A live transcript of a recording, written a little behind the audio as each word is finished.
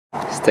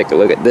Let's take a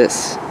look at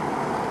this.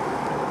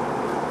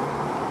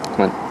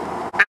 Come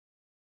on.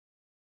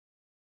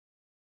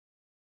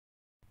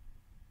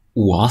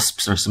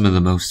 Wasps are some of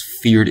the most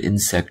feared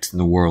insects in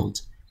the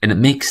world, and it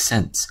makes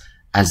sense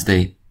as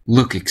they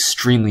look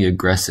extremely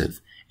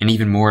aggressive and,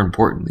 even more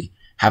importantly,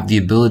 have the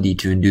ability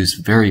to induce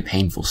very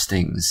painful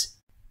stings.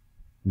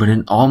 But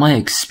in all my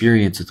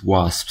experience with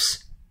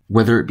wasps,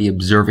 whether it be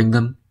observing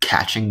them,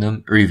 catching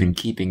them, or even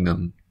keeping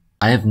them,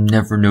 I have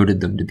never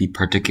noted them to be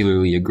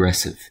particularly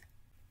aggressive,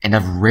 and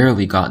I've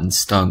rarely gotten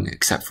stung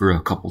except for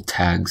a couple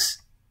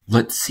tags.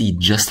 Let's see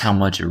just how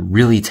much it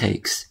really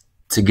takes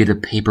to get a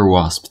paper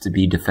wasp to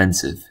be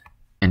defensive,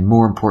 and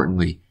more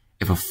importantly,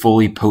 if a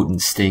fully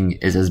potent sting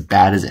is as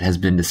bad as it has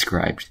been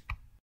described.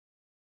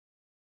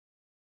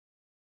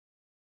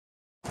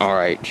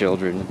 Alright,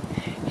 children,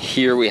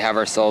 here we have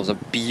ourselves a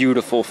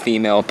beautiful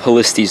female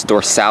Polistes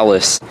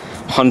dorsalis,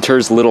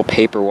 Hunter's little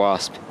paper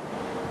wasp.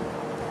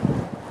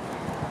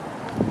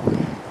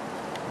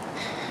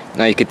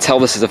 Now you could tell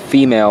this is a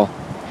female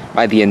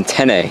by the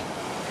antennae.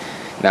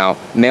 Now,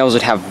 males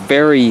would have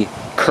very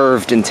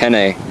curved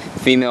antennae,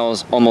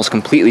 females almost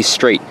completely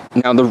straight.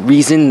 Now the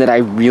reason that I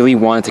really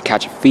wanted to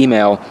catch a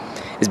female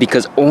is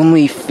because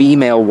only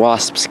female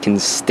wasps can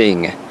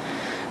sting.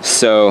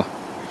 So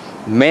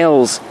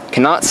males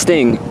cannot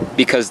sting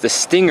because the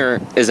stinger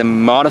is a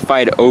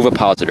modified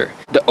ovipositor.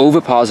 The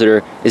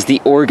ovipositor is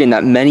the organ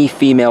that many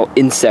female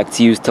insects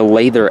use to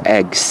lay their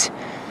eggs.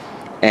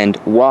 And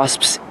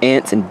wasps,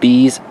 ants, and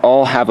bees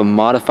all have a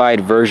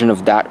modified version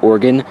of that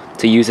organ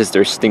to use as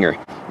their stinger,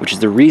 which is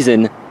the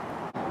reason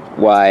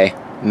why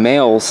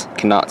males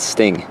cannot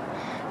sting.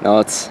 Now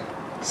let's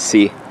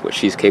see what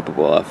she's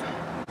capable of.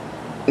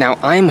 Now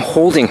I'm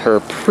holding her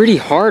pretty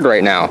hard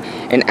right now,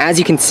 and as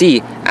you can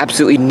see,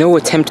 absolutely no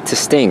attempt to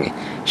sting.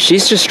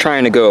 She's just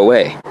trying to go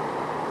away.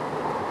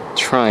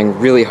 Trying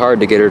really hard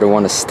to get her to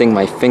want to sting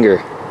my finger.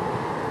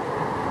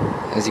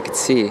 As you can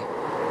see,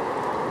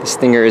 the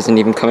stinger isn't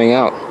even coming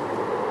out.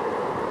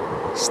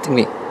 Sting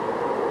me.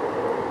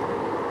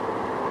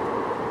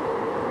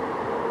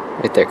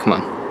 Right there, come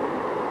on.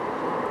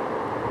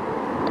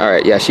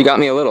 Alright, yeah, she got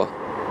me a little.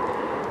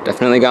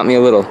 Definitely got me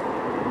a little.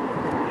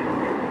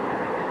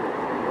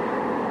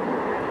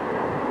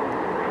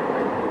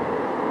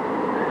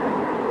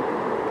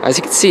 As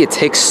you can see, it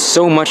takes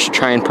so much to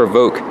try and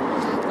provoke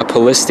a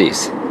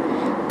Polistes.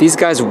 These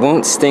guys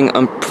won't sting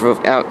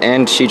unprovoked out,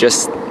 and she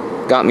just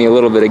got me a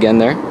little bit again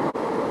there.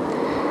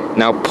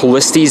 Now,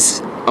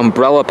 Polistes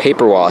umbrella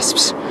paper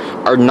wasps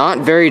are not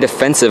very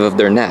defensive of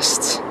their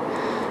nests.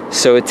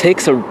 So it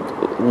takes a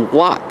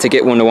lot to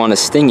get one to want to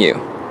sting you.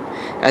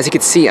 As you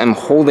can see, I'm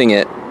holding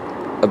it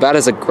about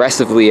as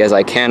aggressively as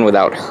I can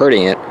without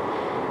hurting it,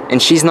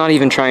 and she's not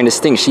even trying to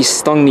sting. She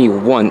stung me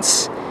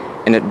once,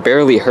 and it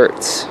barely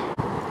hurts.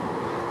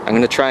 I'm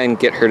gonna try and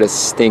get her to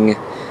sting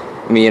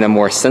me in a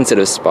more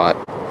sensitive spot,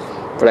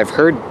 but I've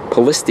heard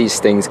Polistes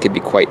stings could be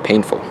quite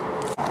painful.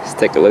 Let's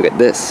take a look at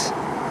this.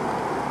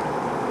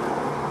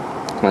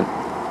 Come on.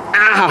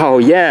 Ow,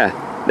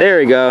 yeah, there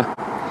we go.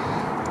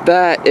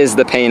 That is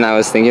the pain I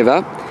was thinking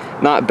about.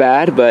 Not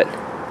bad, but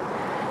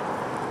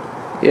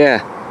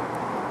yeah.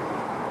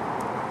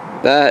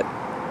 That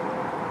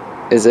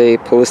is a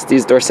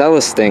Polistes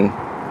dorsalis sting.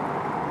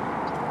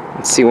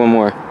 Let's see one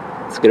more.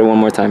 Let's get it one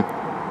more time.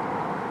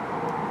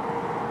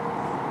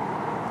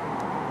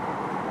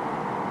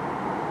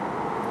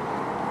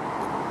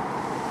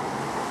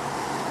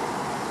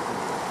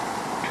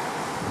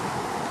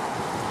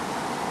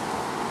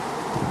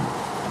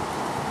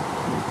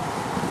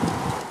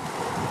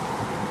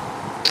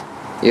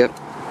 Yep,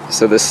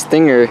 so the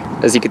stinger,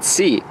 as you can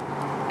see,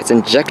 it's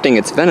injecting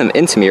its venom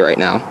into me right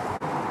now.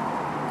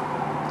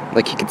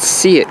 Like, you can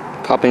see it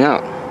popping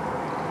out.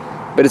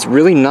 But it's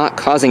really not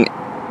causing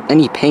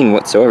any pain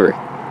whatsoever.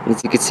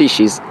 As you can see,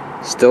 she's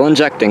still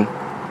injecting.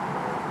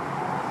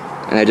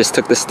 And I just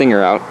took the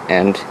stinger out,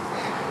 and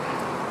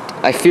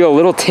I feel a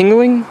little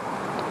tingling,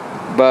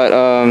 but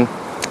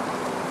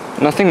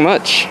nothing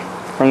much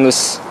from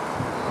this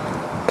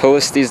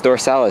Polistes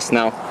dorsalis.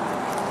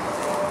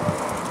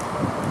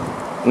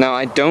 Now,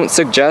 I don't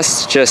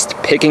suggest just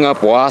picking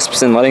up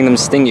wasps and letting them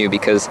sting you,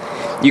 because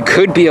you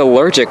could be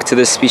allergic to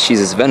this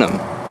species' venom.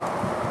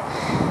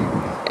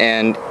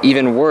 And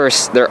even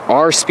worse, there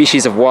are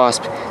species of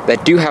wasp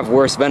that do have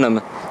worse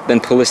venom than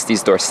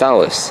Polistes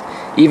dorsalis,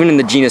 even in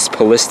the genus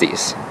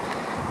Polistes.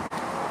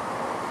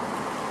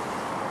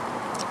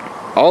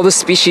 All the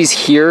species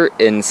here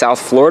in South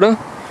Florida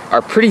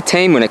are pretty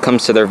tame when it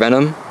comes to their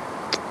venom.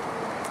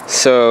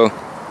 So,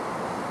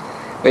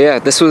 but yeah,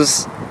 this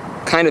was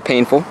kind of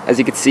painful. As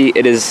you can see,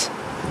 it is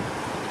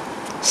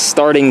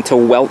starting to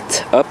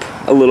welt up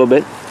a little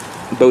bit.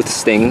 Both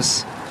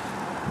stings.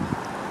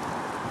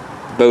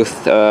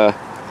 Both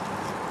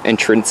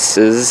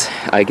entrances,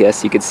 I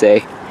guess you could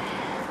say.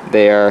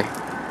 They are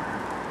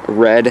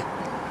red.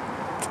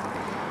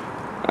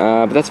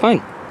 But that's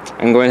fine.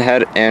 I'm going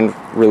ahead and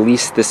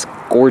release this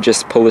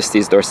gorgeous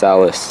Polistes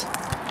dorsalis.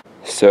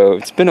 So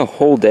it's been a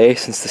whole day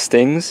since the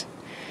stings,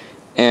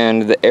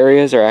 and the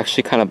areas are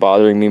actually kind of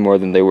bothering me more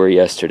than they were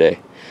yesterday.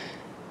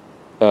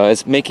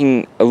 It's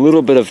making a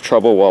little bit of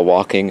trouble while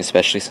walking,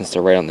 especially since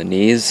they're right on the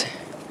knees.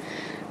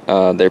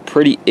 They're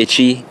pretty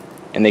itchy,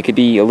 and they could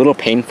be a little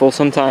painful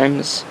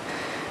sometimes,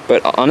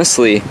 but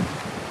honestly,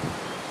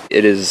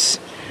 it is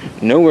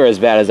nowhere as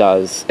bad as I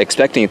was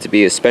expecting it to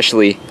be,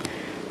 especially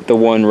the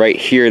one right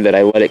here that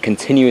I let it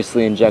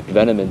continuously inject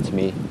venom into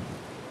me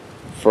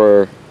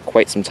for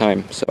quite some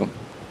time. So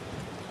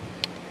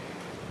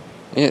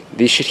yeah,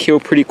 these should heal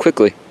pretty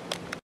quickly.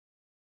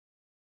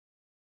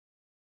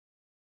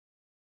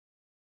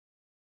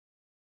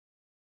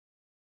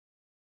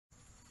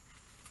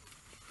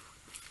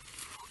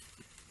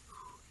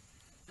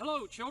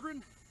 Hello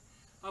children,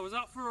 I was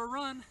out for a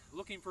run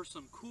looking for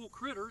some cool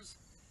critters,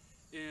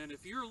 and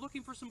if you're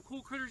looking for some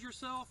cool critters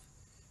yourself,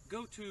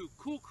 go to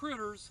Cool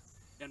Critters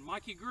and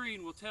Mikey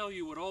Green will tell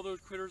you what all those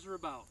critters are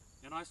about.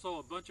 And I saw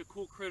a bunch of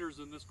cool critters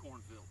in this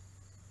cornfield.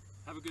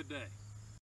 Have a good day.